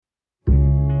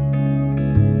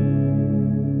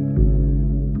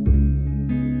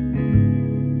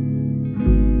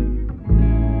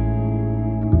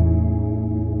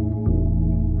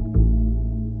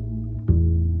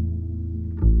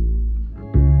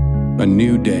A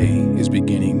new day is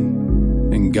beginning,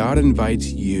 and God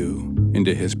invites you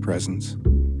into His presence.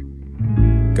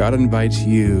 God invites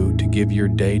you to give your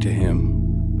day to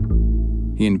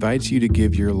Him. He invites you to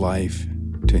give your life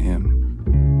to Him.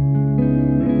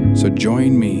 So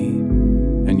join me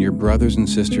and your brothers and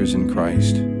sisters in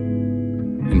Christ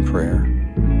in prayer.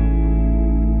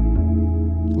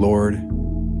 Lord,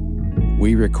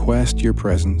 we request your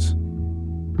presence.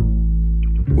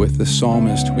 With the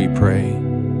psalmist we pray,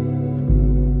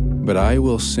 but I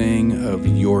will sing of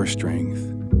your strength.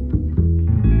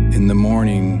 In the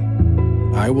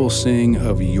morning, I will sing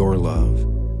of your love.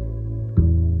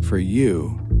 For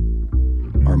you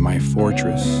are my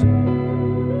fortress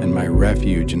and my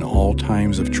refuge in all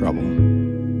times of trouble.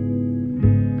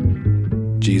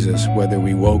 Jesus, whether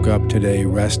we woke up today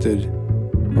rested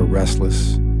or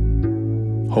restless,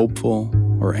 hopeful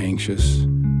or anxious,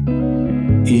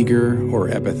 eager or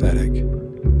apathetic,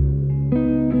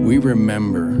 we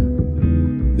remember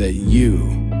that you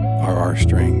are our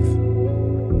strength.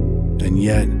 And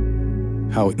yet,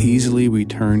 how easily we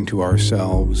turn to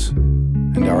ourselves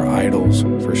and our idols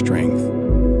for strength.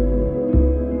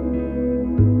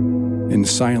 In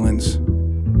silence,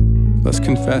 let's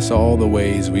confess all the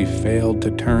ways we failed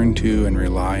to turn to and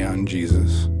rely on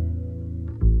Jesus.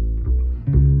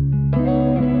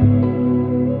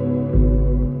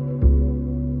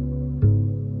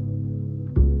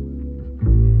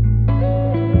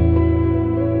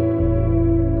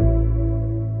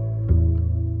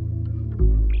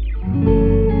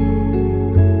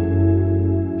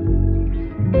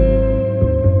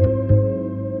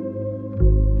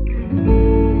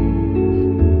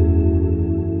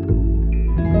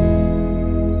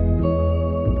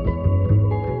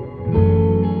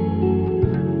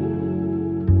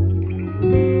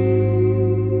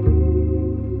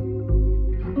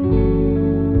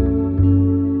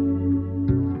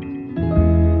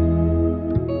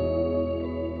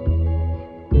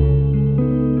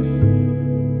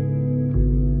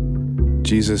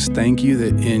 Jesus, thank you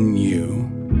that in you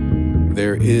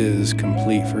there is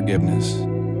complete forgiveness.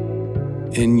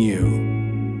 In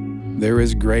you there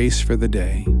is grace for the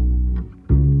day.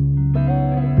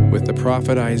 With the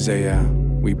prophet Isaiah,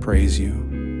 we praise you.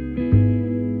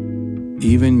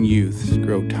 Even youths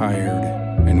grow tired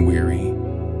and weary,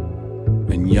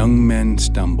 and young men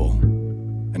stumble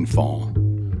and fall.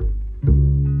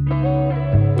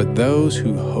 But those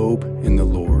who hope in the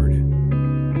Lord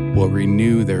will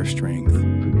renew their strength.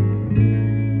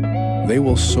 They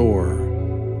will soar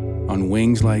on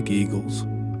wings like eagles.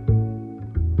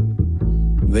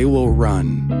 They will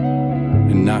run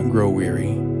and not grow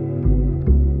weary.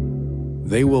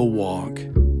 They will walk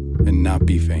and not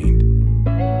be faint.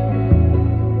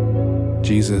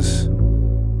 Jesus,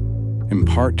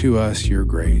 impart to us your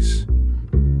grace.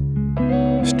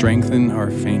 Strengthen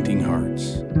our fainting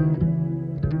hearts.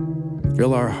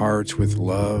 Fill our hearts with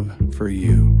love for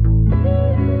you,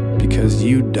 because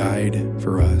you died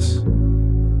for us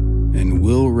and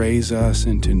will raise us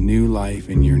into new life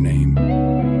in your name.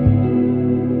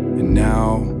 And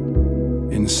now,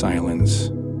 in silence,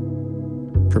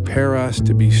 prepare us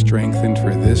to be strengthened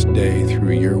for this day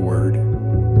through your word.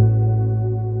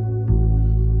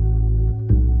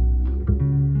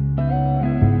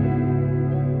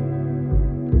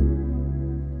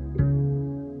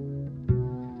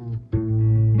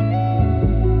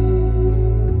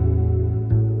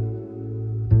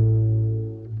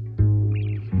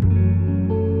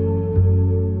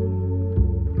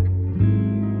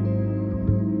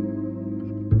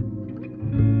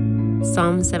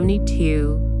 Psalm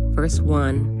 72, verse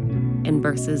 1, and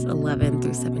verses 11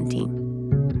 through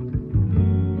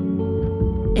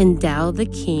 17. Endow the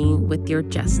king with your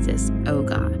justice, O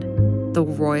God, the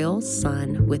royal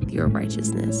son with your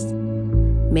righteousness.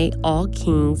 May all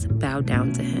kings bow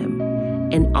down to him,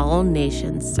 and all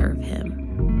nations serve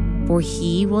him. For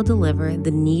he will deliver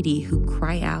the needy who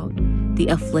cry out, the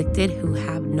afflicted who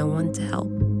have no one to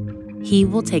help. He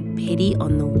will take pity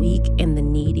on the weak and the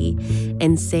needy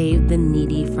and save the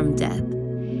needy from death.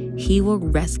 He will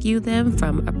rescue them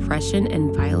from oppression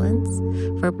and violence,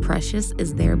 for precious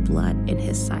is their blood in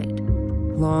his sight.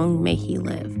 Long may he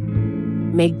live.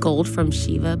 May gold from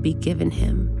Sheba be given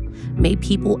him. May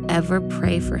people ever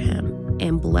pray for him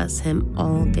and bless him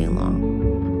all day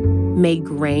long. May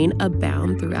grain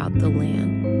abound throughout the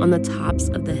land. On the tops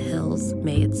of the hills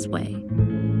may it sway.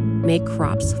 May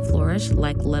crops flourish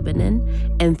like Lebanon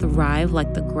and thrive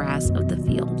like the grass of the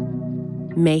field.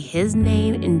 May his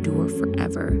name endure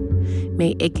forever.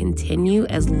 May it continue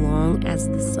as long as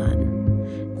the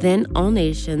sun. Then all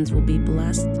nations will be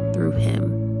blessed through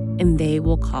him, and they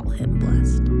will call him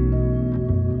blessed.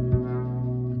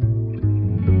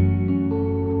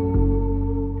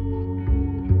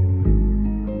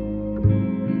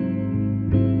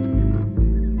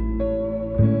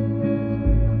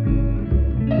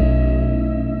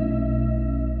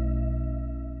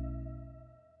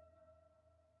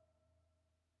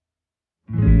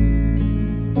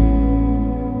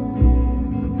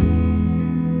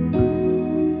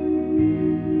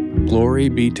 Glory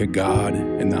be to God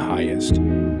in the highest.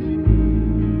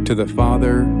 To the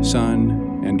Father,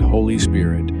 Son, and Holy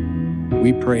Spirit,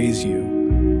 we praise you.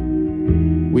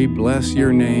 We bless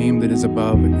your name that is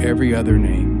above every other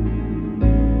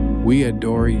name. We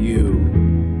adore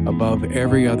you above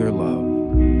every other love.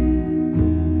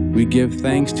 We give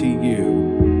thanks to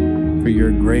you for your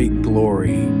great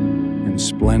glory and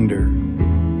splendor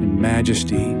and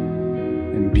majesty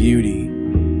and beauty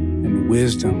and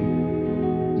wisdom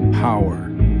and power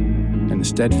and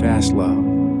steadfast love.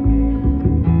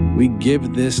 We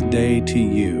give this day to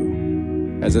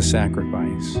you as a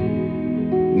sacrifice,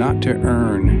 not to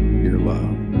earn your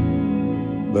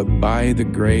love, but by the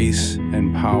grace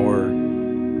and power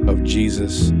of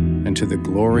Jesus and to the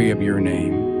glory of your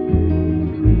name.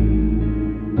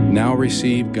 Now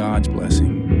receive God's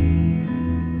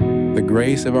blessing. The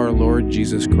grace of our Lord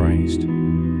Jesus Christ,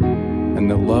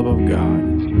 and the love of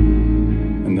God,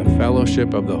 and the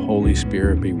fellowship of the Holy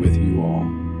Spirit be with you all.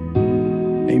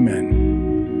 Amen.